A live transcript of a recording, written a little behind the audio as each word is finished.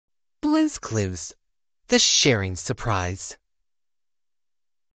Blue's Clues, the sharing surprise.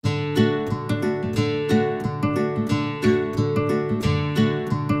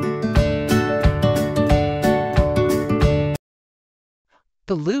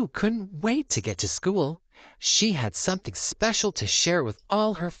 Blue couldn't wait to get to school. She had something special to share with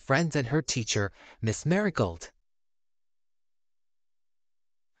all her friends and her teacher, Miss Marigold.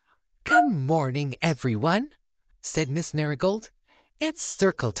 "Good morning, everyone," said Miss Marigold. "It's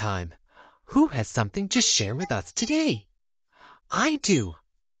circle time. Who has something to share with us today?" "I do,"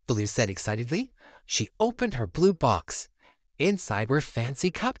 Blue said excitedly. She opened her blue box. Inside were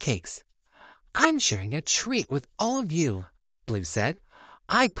fancy cupcakes. "I'm sharing a treat with all of you," Blue said.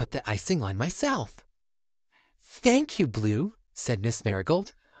 "I put the icing on myself." "Thank you, Blue," said Miss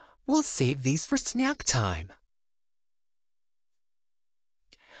Marigold. "We'll save these for snack time."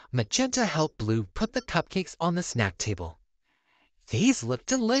 Magenta helped Blue put the cupcakes on the snack table. "These look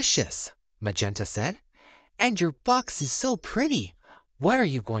delicious," Magenta said. "And your box is so pretty. What are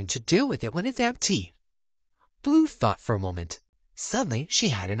you going to do with it when it's empty?" Blue thought for a moment. Suddenly she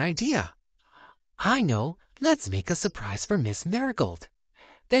had an idea. "I know. Let's make a surprise for Miss Marigold."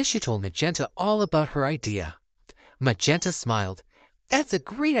 Then she told Magenta all about her idea. Magenta smiled. "That's a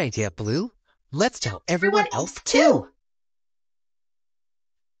great idea, Blue. Let's tell everyone else too."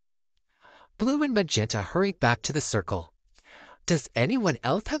 Blue and Magenta hurried back to the circle. "Does anyone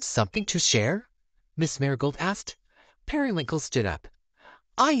else have something to share?" Miss Marigold asked. Periwinkle stood up.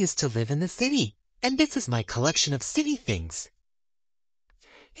 "I used to live in the city, and this is my collection of city things."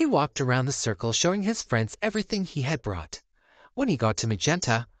 He walked around the circle showing his friends everything he had brought. When he got to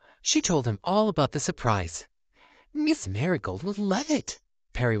Magenta, she told him all about the surprise. "Miss Marigold will love it,"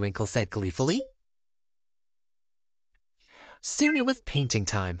 Periwinkle said gleefully. Soon it was painting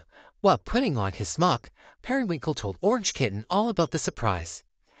time. While putting on his smock, Periwinkle told Orange Kitten all about the surprise.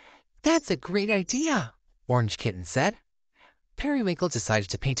 "That's a great idea," Orange Kitten said. Periwinkle decided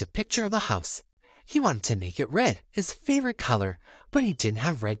to paint a picture of a house. He wanted to make it red, his favorite color, but he didn't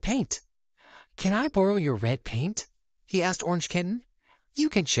have red paint. "Can I borrow your red paint?" he asked Orange Kitten. "You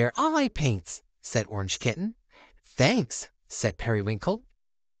can share all my paints," said Orange Kitten. "Thanks," said Periwinkle.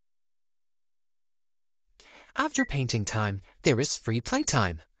 After painting time, there was free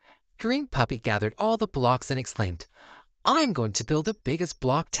playtime. Green Puppy gathered all the blocks and exclaimed, "I'm going to build the biggest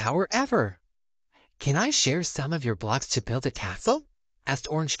block tower ever." "Can I share some of your blocks to build a castle?" asked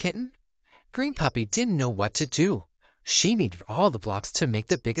Orange Kitten. Green Puppy didn't know what to do. She needed all the blocks to make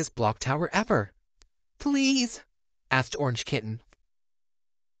the biggest block tower ever. "Please?" asked Orange Kitten.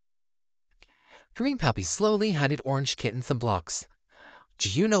 Green Puppy slowly handed Orange Kitten some blocks.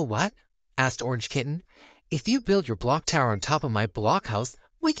 "Do you know what?" asked Orange Kitten. "If you build your block tower on top of my block house,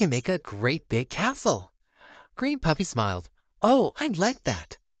 we can make a great big castle." Green Puppy smiled. "Oh, I'd like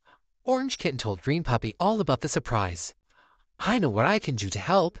that." Orange Kitten told Green Puppy all about the surprise. "I know what I can do to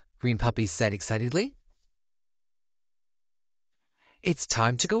help," Green Puppy said excitedly. "It's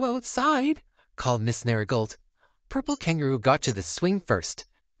time to go outside," called Miss Marigold. Purple Kangaroo got to the swing first.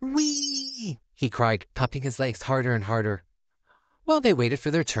 "Whee!" he cried, pumping his legs harder and harder. While they waited for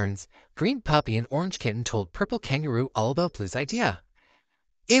their turns, Green Puppy and Orange Kitten told Purple Kangaroo all about Blue's idea.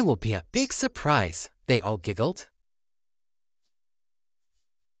 "It will be a big surprise," they all giggled.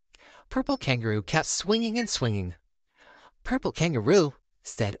 Purple Kangaroo kept swinging and swinging. "Purple Kangaroo,"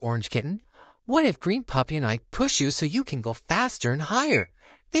 said Orange Kitten, "what if Green Puppy and I push you so you can go faster and higher?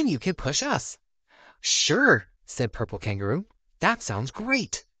 Then you can push us." "Sure," said Purple Kangaroo. "That sounds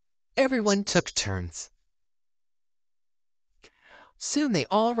great." Everyone took turns. Soon they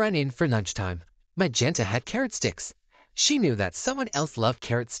all ran in for lunchtime. Magenta had carrot sticks. She knew that someone else loved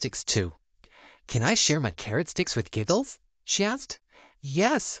carrot sticks too. "Can I share my carrot sticks with Giggles?" she asked.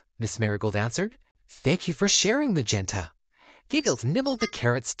 "Yes," Miss Marigold answered. "Thank you for sharing, Magenta." Giggles nibbled the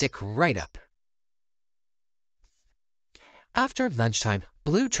carrot stick right up. After lunchtime,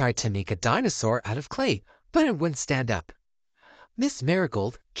 Blue tried to make a dinosaur out of clay, but it wouldn't stand up. "Miss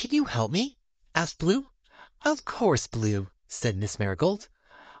Marigold, can you help me?" asked Blue. "Of course, Blue," said Miss Marigold.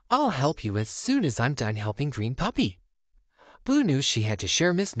 "I'll help you as soon as I'm done helping Green Puppy." Blue knew she had to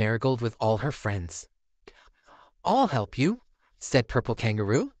share Miss Marigold with all her friends. "I'll help you," said Purple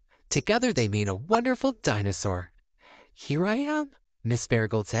Kangaroo. Together they made a wonderful dinosaur. "Here I am," Miss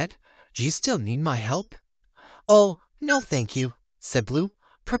Marigold said. "Do you still need my help?" "Oh, no, thank you," said Blue.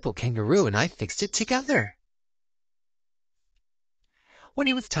 "Purple Kangaroo and I fixed it together." When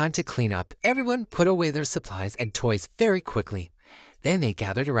it was time to clean up, everyone put away their supplies and toys very quickly. Then they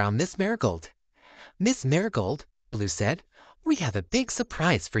gathered around Miss Marigold. "Miss Marigold," Blue said, "we have a big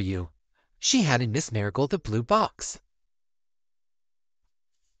surprise for you." She handed Miss Marigold a blue box.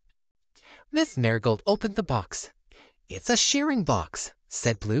 Miss Marigold opened the box. "It's a sharing box,"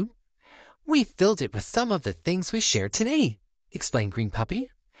 said Blue. "We filled it with some of the things we shared today," explained Green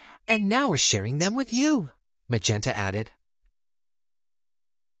Puppy. "And now we're sharing them with you," Magenta added.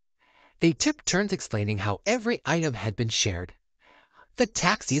 They took turns explaining how every item had been shared. "The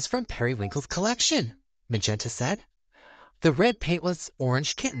taxi is from Periwinkle's collection," Magenta said. "The red paint was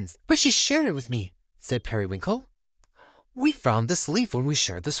Orange Kitten's, but she shared it with me," said Periwinkle. "We found this leaf when we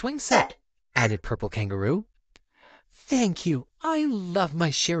shared the swing set," added Purple Kangaroo. "Thank you. I love my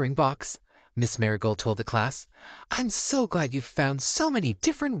sharing box," Miss Marigold told the class. "I'm so glad you found so many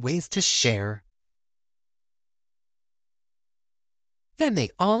different ways to share." Then they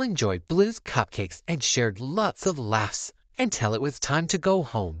all enjoyed Blue's cupcakes and shared lots of laughs until it was time to go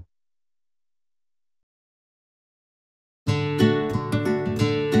home.